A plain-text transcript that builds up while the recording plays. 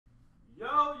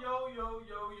Yo, yo, yo,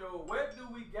 yo, yo. What do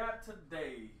we got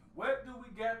today? What do we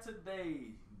got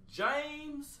today?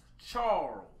 James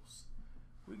Charles.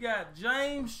 We got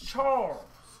James Charles.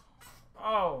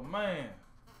 Oh, man.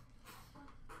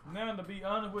 Now, to be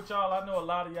honest with y'all, I know a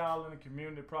lot of y'all in the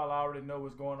community probably already know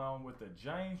what's going on with the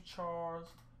James Charles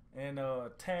and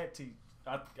Tati.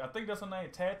 I think that's her name,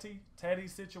 Tati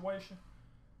situation.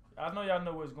 I know y'all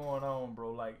know what's going on,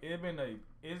 bro. Like it's been a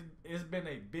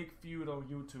big feud on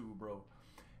YouTube, bro.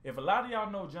 If a lot of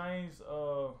y'all know James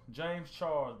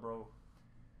Charles, bro,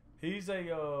 he's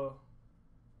a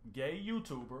gay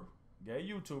YouTuber,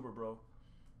 bro,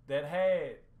 that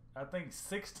had I think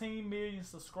 16 million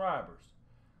subscribers.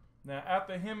 Now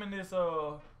after him and this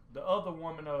the other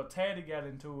woman Tati got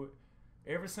into it,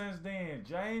 ever since then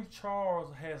James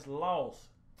Charles has lost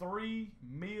 3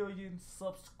 million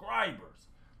subscribers.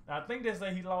 I think they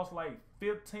say he lost like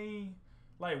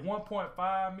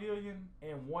 1.5 million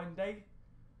in one day.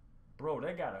 Bro,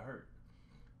 that gotta hurt.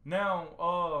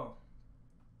 Now,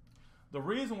 the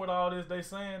reason with all this, they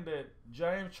saying that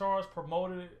James Charles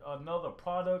promoted another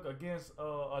product against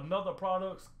another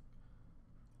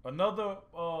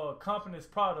company's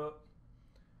product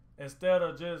instead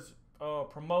of just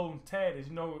promoting Tati.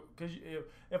 You know, because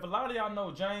if a lot of y'all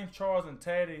know, James Charles and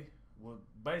Tati were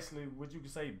basically what you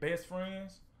could say best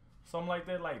friends. Something like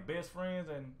that, like best friends,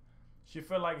 and she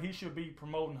felt like he should be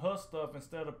promoting her stuff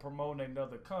instead of promoting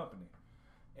another company.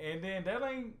 And then that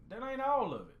ain't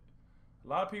all of it. A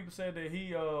lot of people said that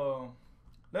he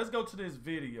let's go to this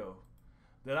video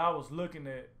that I was looking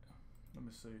at. Let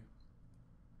me see.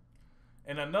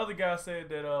 And another guy said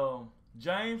that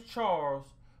James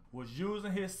Charles was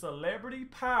using his celebrity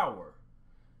power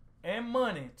and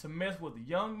money to mess with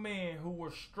young men who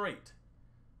were straight.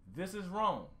 This is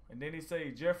wrong. And then he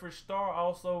say Jeffree Star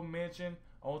also mentioned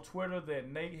on Twitter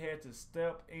that Nate had to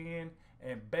step in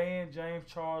and ban James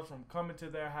Charles from coming to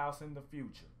their house in the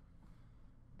future.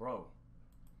 Bro.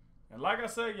 And like I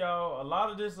said, y'all, a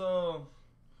lot of this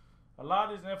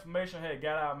information had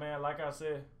got out, man. Like I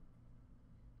said,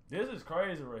 this is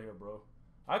crazy right here, bro.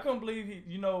 I couldn't believe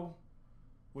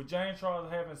with James Charles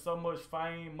having so much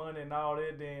fame, money, and all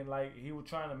that, then like he was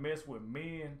trying to mess with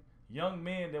men. Young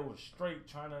men that was straight,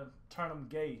 trying to turn them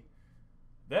gay.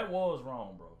 That was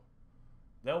wrong, bro.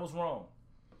 That was wrong.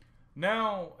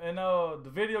 Now, and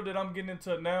the video that I'm getting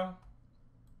into now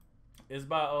is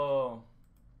by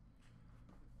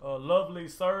Lovely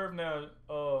Serve. Now,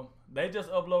 they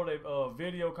just uploaded a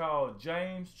video called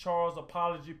James Charles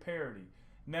Apology Parody.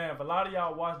 Now, if a lot of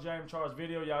y'all watch James Charles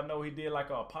video, y'all know he did like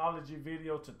an apology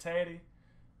video to Tati.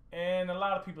 And a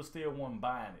lot of people still weren't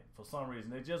buying it for some reason.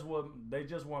 They just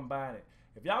weren't buying it.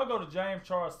 If y'all go to James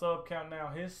Charles sub count now,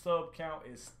 his sub count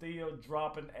is still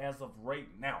dropping as of right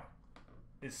now.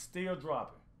 It's still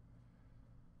dropping.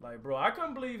 Like, bro, I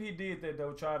couldn't believe he did that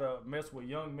though. Try to mess with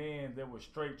young men that were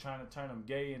straight, trying to turn them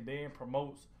gay, and then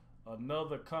promotes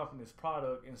another company's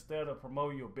product instead of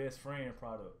promoting your best friend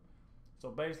product. So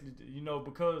basically,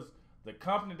 because the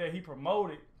company that he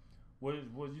promoted was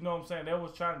you know what I'm saying, that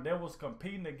was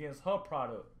competing against her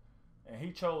product, and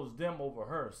he chose them over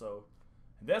her. So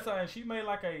that's how, and she made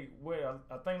like I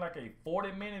think like a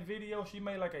 40-minute video. She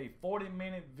made like a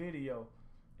 40-minute video,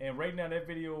 and right now that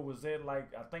video was at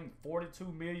like I think 42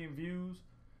 million views.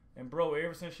 And bro,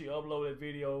 ever since she uploaded that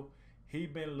video, he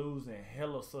been losing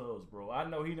hella subs, bro. I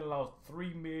know he done lost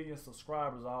 3 million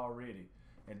subscribers already.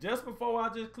 And just before I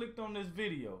just clicked on this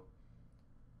video,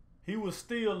 he was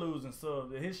still losing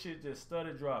subs. His shit just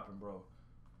started dropping, bro.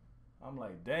 I'm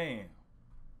like, damn.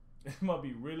 This must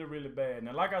be really, really bad.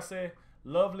 Now, like I said,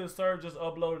 Lovely Sir just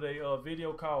uploaded a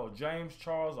video called James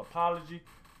Charles Apology,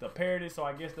 the parody. So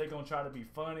I guess they're going to try to be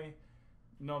funny,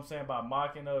 you know what I'm saying, by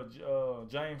mocking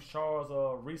James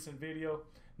Charles' recent video.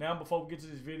 Now, before we get to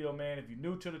this video, man, if you're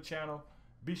new to the channel,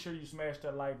 be sure you smash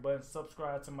that like button.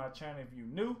 Subscribe to my channel if you're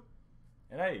new.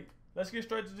 And hey, let's get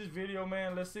straight to this video,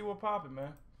 man. Let's see what poppin',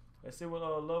 man. Let's see what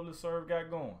Lovely Serve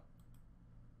got going.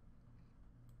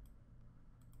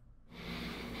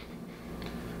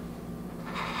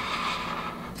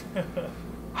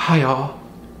 Hi y'all,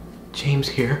 James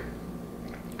here.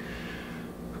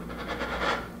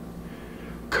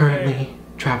 Currently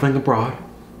traveling abroad.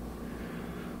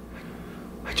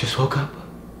 I just woke up.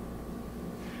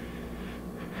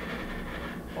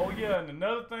 Oh yeah, and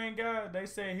another thing, guys, they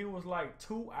said he was like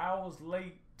 2 hours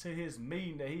late to his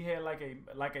meeting. That he had like a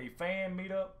fan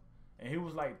meetup, and he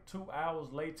was like 2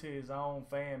 hours late to his own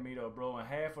fan meetup, bro. And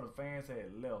half of the fans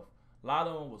had left. A lot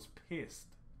of them was pissed.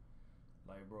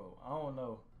 Like, bro, I don't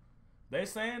know. They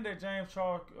saying that James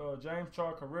Charles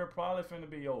career probably finna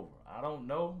be over. I don't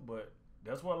know, but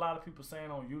that's what a lot of people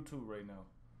saying on YouTube right now.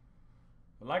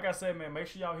 But like I said, man, make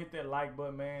sure y'all hit that like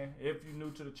button, man. If you're new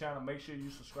to the channel, make sure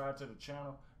you subscribe to the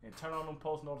channel and turn on them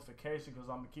post notifications, because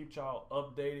I'm going to keep y'all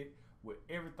updated with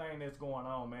everything that's going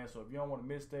on, man. So if you don't want to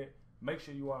miss that, make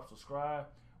sure you are subscribed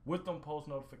with them post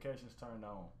notifications turned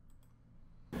on.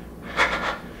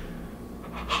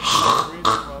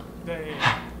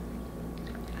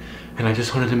 And I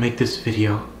just wanted to make this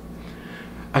video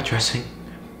addressing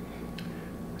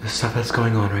the stuff that's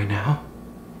going on right now.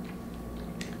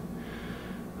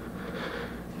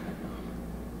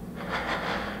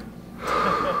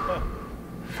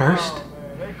 First, oh,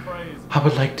 man, crazy. I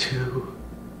would like to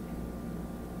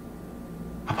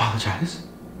apologize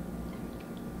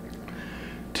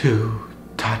to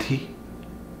Tati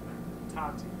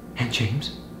and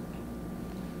James.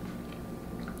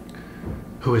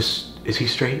 Who is he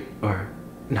straight or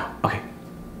no? Okay.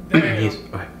 He's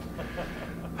okay.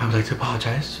 I would like to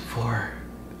apologize for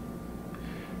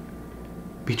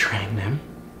betraying them.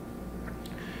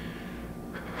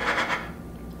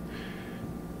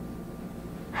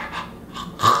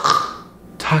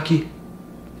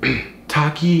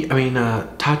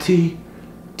 Tati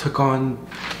took on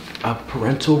a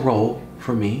parental role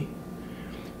for me.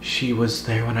 She was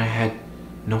there when I had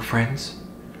no friends,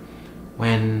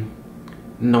 when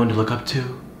no one to look up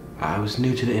to. I was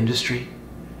new to the industry,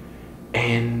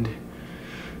 and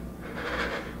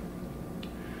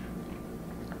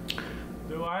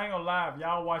dude, I ain't gonna lie, if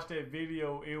y'all watch that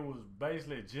video, it was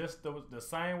basically just the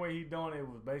same way he done it. It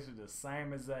was basically the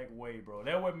same exact way, bro.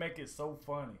 That would make it so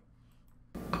funny.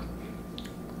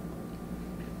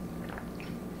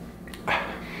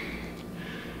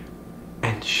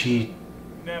 And she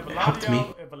now, helped me.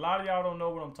 If a lot of y'all don't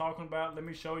know what I'm talking about, let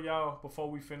me show y'all before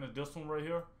we finish this one right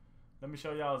here. Let me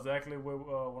show y'all exactly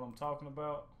what I'm talking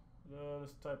about.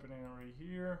 Let's type it in right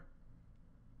here.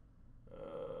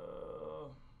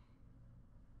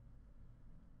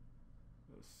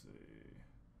 Let's see.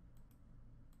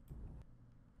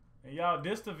 And y'all,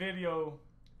 this the video,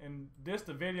 and this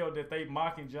the video that they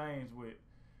mocking James with.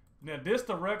 Now, this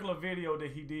the regular video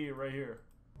that he did right here.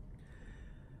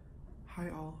 Hi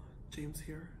all, James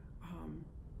here. I'm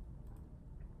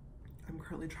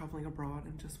currently traveling abroad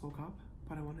and just woke up,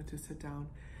 but I wanted to sit down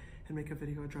and make a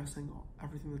video addressing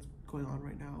everything that's going on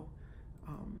right now.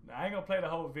 I ain't gonna play the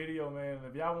whole video, man.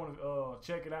 If y'all want to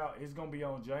check it out, it's gonna be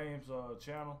on James'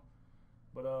 channel.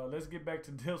 But let's get back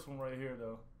to this one right here,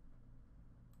 though.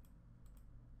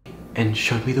 And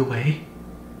showed me the way,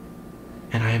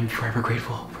 and I am forever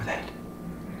grateful for that.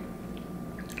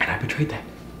 And I betrayed that.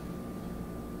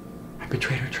 I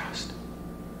betrayed her trust.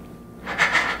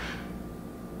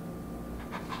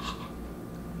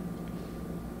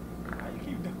 Why you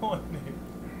keep doing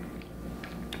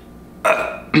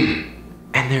it?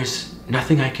 And there's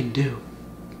nothing I can do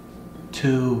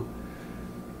to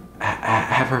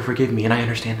have her forgive me, and I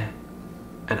understand that.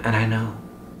 And I know.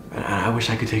 And I wish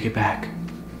I could take it back.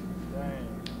 Dang.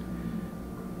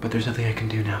 But there's nothing I can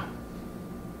do now.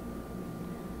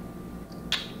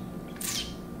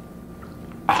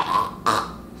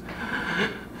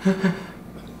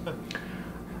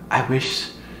 I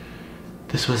wish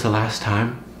this was the last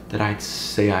time that I'd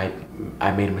say I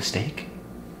made a mistake.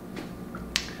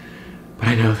 But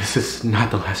I know this is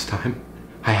not the last time.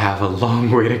 I have a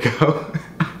long way to go.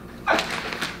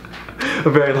 A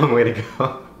very long way to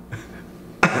go.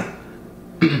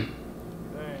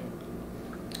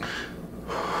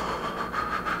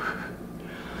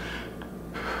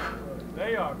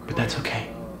 They are crazy. But that's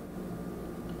okay.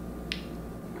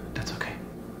 That's okay.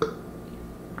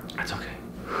 That's okay.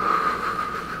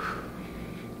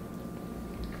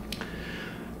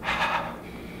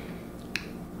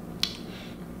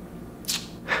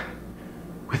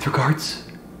 With regards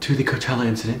to the Coachella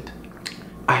incident,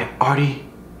 I already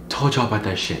told y'all about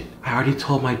that shit. I already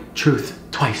told my truth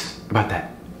twice about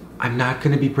that. I'm not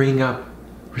gonna be bringing up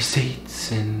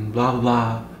receipts and blah blah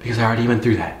blah because I already went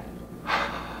through that.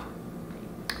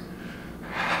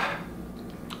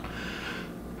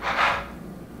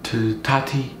 To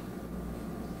Tati,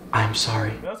 I'm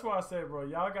sorry. That's why I said, bro,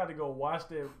 y'all got to go watch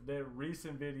that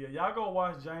recent video. Y'all go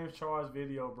watch James Charles'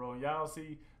 video, bro. Y'all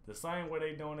see the same way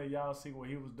they doing it. Y'all see what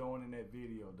he was doing in that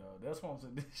video, dog. That's what I'm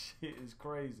saying. This shit is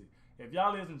crazy. If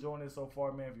y'all is enjoying it so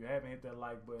far, man, if you haven't hit that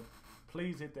like button,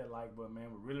 please hit that like button, man.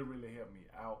 It would really, really help me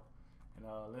out. And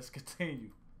let's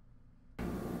continue.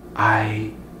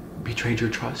 I betrayed your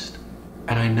trust.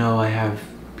 And I know I have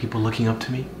people looking up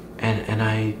to me. And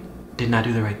I did not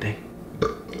do the right thing.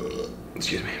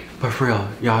 Excuse me. But for real,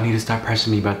 y'all need to stop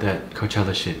pressing me about that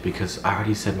Coachella shit because I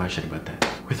already said my shit about that.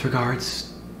 With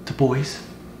regards to boys,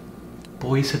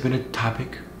 boys have been a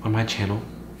topic on my channel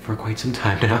for quite some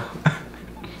time now.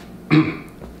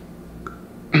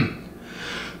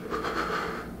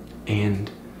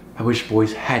 I wish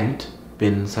boys hadn't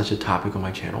been such a topic on my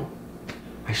channel.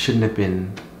 I shouldn't have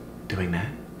been doing that.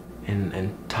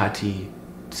 And Tati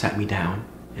sat me down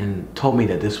and told me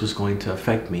that this was going to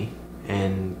affect me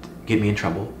and get me in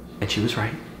trouble. And she was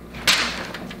right.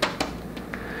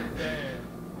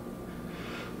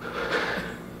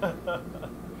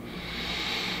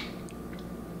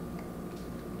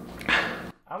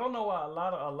 I don't know why a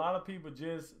lot of people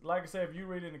just, like I said, if you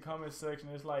read in the comment section,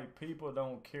 it's like people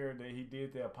don't care that he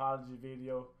did the apology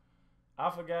video. I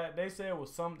forgot, they said it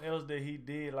was something else that he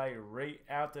did like right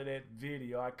after that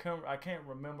video. I can't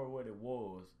remember what it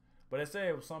was, but they said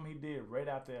it was something he did right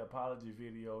after the apology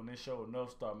video, and it showed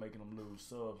enough start making him lose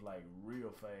subs like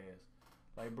real fast.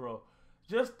 Like, bro,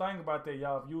 just think about that,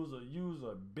 y'all. If you're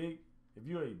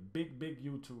a big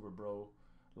YouTuber, bro,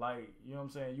 like, you know what I'm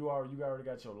saying, you already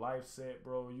got your life set,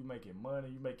 bro. You making money,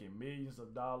 you making millions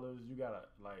of dollars, you got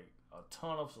a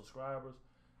ton of subscribers,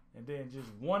 and then just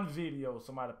one video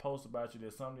somebody posts about you,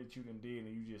 there's something that you done did,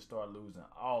 and you just start losing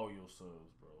all your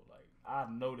subs, bro. Like, I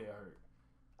know that hurt.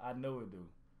 I know it do.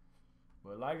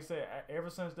 But like I said, ever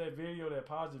since that video, that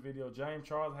positive video, James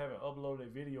Charles haven't uploaded a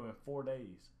video in 4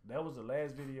 days. That was the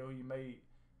last video he made.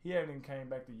 He haven't even came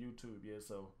back to YouTube yet,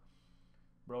 so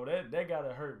bro, that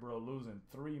gotta hurt, bro, losing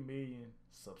 3 million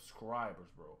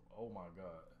subscribers, bro. Oh my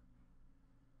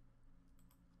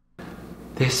God.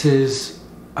 This is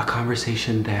a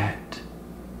conversation that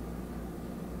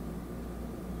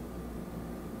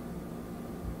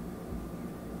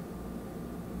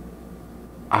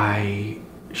I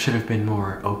should have been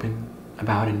more open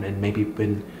about and maybe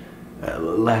been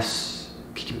less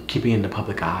keeping in the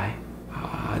public eye.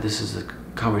 This is a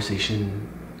conversation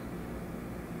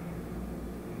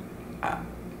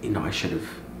I should have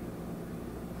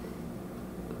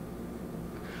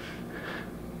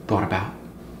thought about.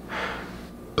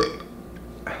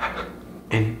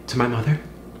 And to my mother,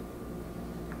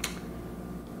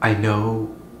 I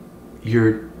know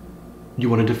you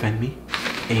want to defend me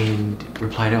and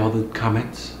reply to all the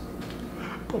comments.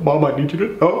 But Mom, I need you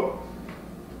to know.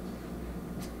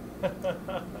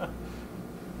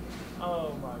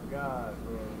 Oh my God,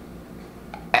 bro.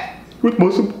 You're the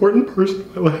most important person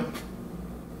in my life.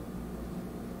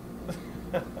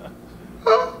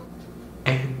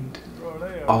 And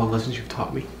bro, all the lessons you've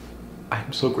taught me, I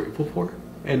am so grateful for.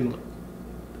 And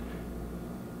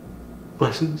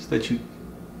lessons that you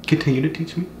continue to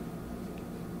teach me.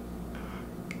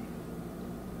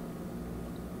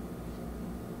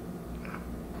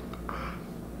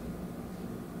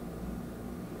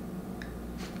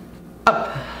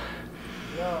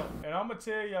 Yo, and I'm gonna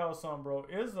tell y'all something, bro.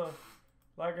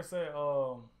 Like I said,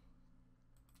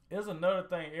 it's another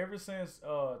thing. Ever since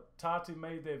Tati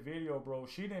made that video, bro,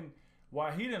 he didn't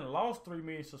lost 3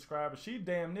 million subscribers, she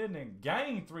damn near didn't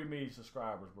gain 3 million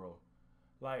subscribers, bro.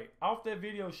 Like, off that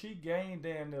video, she gained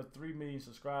damn near 3 million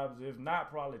subscribers, if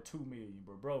not probably 2 million.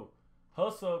 But bro,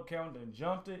 her sub count done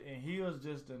jumped it, and he was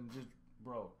just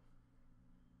bro,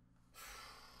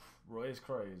 it's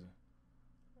crazy.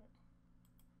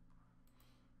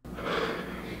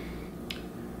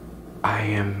 I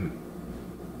am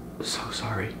so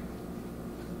sorry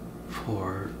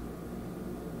for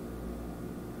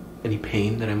any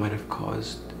pain that I might have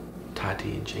caused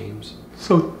Tati and James.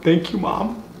 So thank you,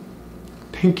 Mom.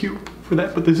 Thank you for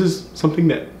that, but this is something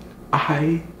that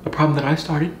a problem that I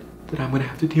started that I'm gonna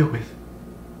have to deal with.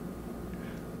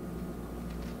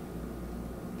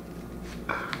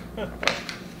 Damn.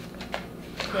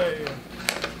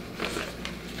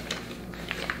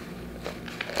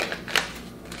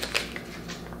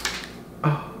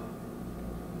 Oh.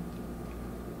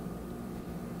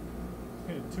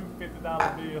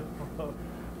 $250 bill.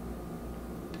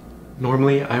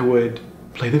 Normally I would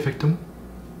play the victim,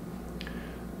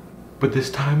 but this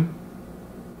time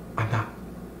I'm not.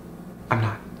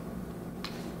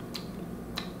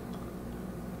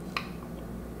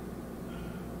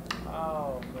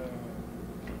 Oh man.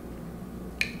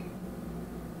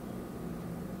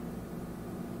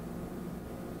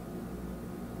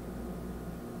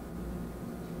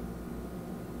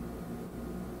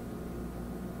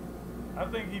 I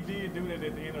think he did do that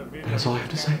at the end of the video. That's all I have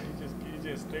to say. He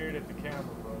just stared at the camera,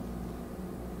 bro.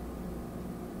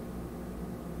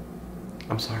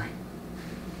 I'm sorry.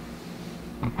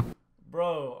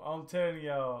 Bro, I'm telling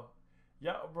y'all,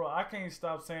 bro, I can't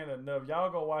stop saying it enough. Y'all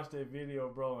go watch that video,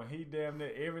 bro, and he damn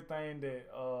near everything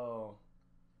that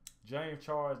James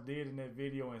Charles did in that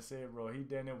video and said, bro, he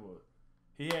damn near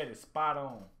he had it spot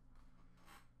on.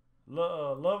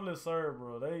 Lovely Serve,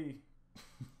 bro, they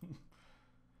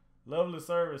Lovely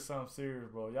Serve is something serious,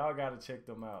 bro. Y'all gotta check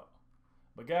them out.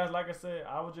 But guys, like I said,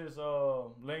 I was just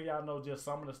letting y'all know just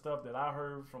some of the stuff that I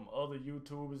heard from other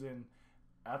YouTubers, and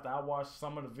after I watched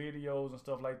some of the videos and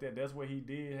stuff like that, that's what he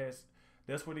did.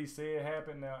 That's what he said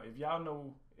happened. Now, if y'all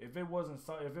know, if it was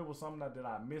something that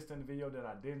I missed in the video that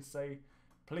I didn't say,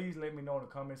 please let me know in the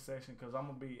comment section, because I'm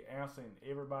gonna be answering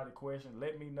everybody's question.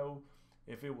 Let me know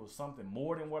if it was something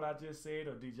more than what I just said,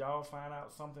 or did y'all find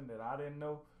out something that I didn't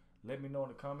know. Let me know in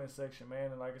the comment section,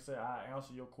 man. And like I said, I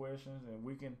answer your questions, and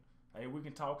we can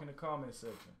talk in the comment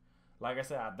section. Like I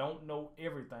said, I don't know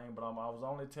everything, but I was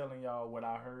only telling y'all what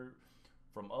I heard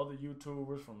from other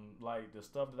YouTubers, from like the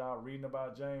stuff that I was reading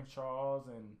about James Charles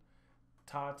and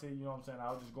Tati, you know what I'm saying?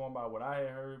 I was just going by what I had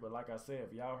heard. But like I said,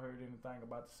 if y'all heard anything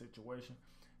about the situation,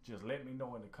 just let me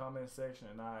know in the comment section,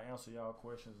 and I'll answer y'all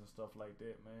questions and stuff like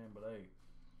that, man. But hey,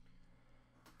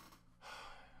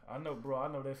 I know, bro,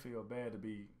 I know they feel bad to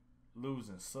be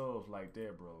losing subs like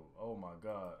that, bro. Oh my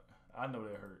God, I know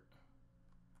that hurt.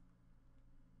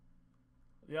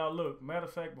 Y'all, look, matter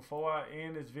of fact, before I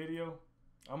end this video,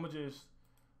 I'ma just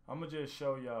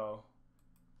show y'all.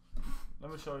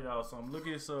 Let me show y'all something. Look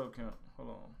at his sub count. Hold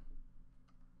on.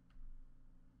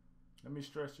 Let me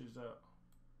stretch this out.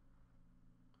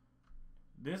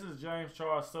 This is James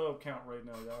Charles' sub count right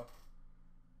now, y'all.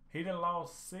 He done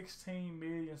lost 16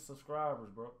 million subscribers,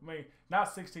 bro. I mean,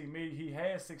 not 16 million. He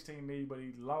had 16 million, but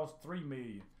he lost 3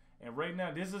 million. And right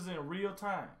now, this is in real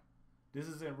time. This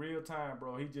is in real time,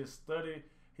 bro. He just studied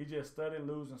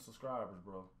losing subscribers,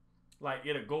 bro. Like,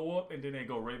 it'll go up and then it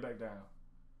go right back down.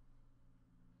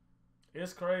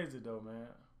 It's crazy though, man.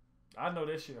 I know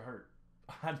that shit hurt.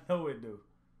 I know it do.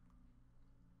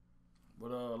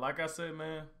 But like I said,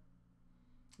 man,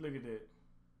 look at that.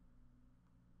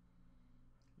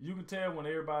 You can tell when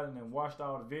everybody then watched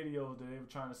all the videos that they were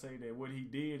trying to say that what he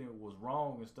did and was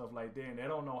wrong and stuff like that, and they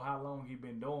don't know how long he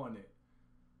been doing it.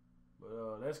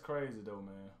 But that's crazy though,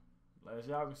 man. Like, as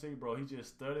y'all can see, bro, he just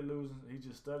started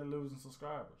losing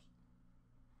subscribers.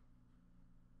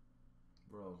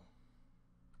 Bro.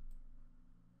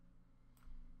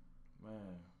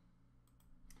 Man.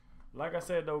 Like I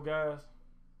said though, guys,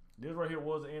 this right here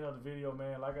was the end of the video,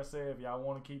 man. Like I said, if y'all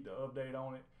want to keep the update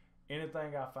on it,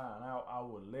 anything I find out, I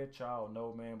would let y'all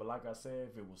know, man. But like I said,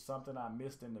 if it was something I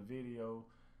missed in the video,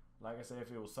 like I said,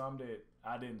 if it was something that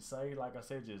I didn't say, like I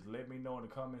said, just let me know in the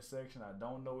comment section. I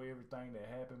don't know everything that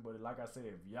happened, but like I said,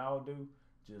 if y'all do,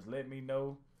 just let me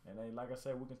know. And then, like I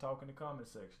said, we can talk in the comment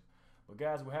section. But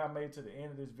guys, we have made it to the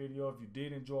end of this video. If you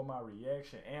did enjoy my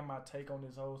reaction and my take on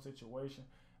this whole situation,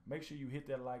 make sure you hit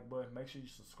that like button. Make sure you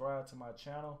subscribe to my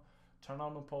channel. Turn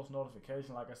on the post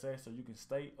notification, like I said, so you can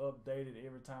stay updated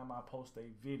every time I post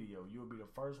a video. You'll be the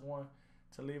first one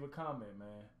to leave a comment,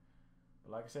 man.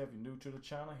 But like I said, if you're new to the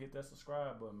channel, hit that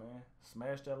subscribe button, man.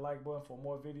 Smash that like button for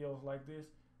more videos like this.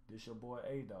 This your boy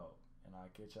Adogg, and I'll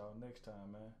catch y'all next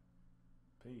time, man.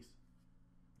 Peace.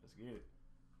 Let's get it.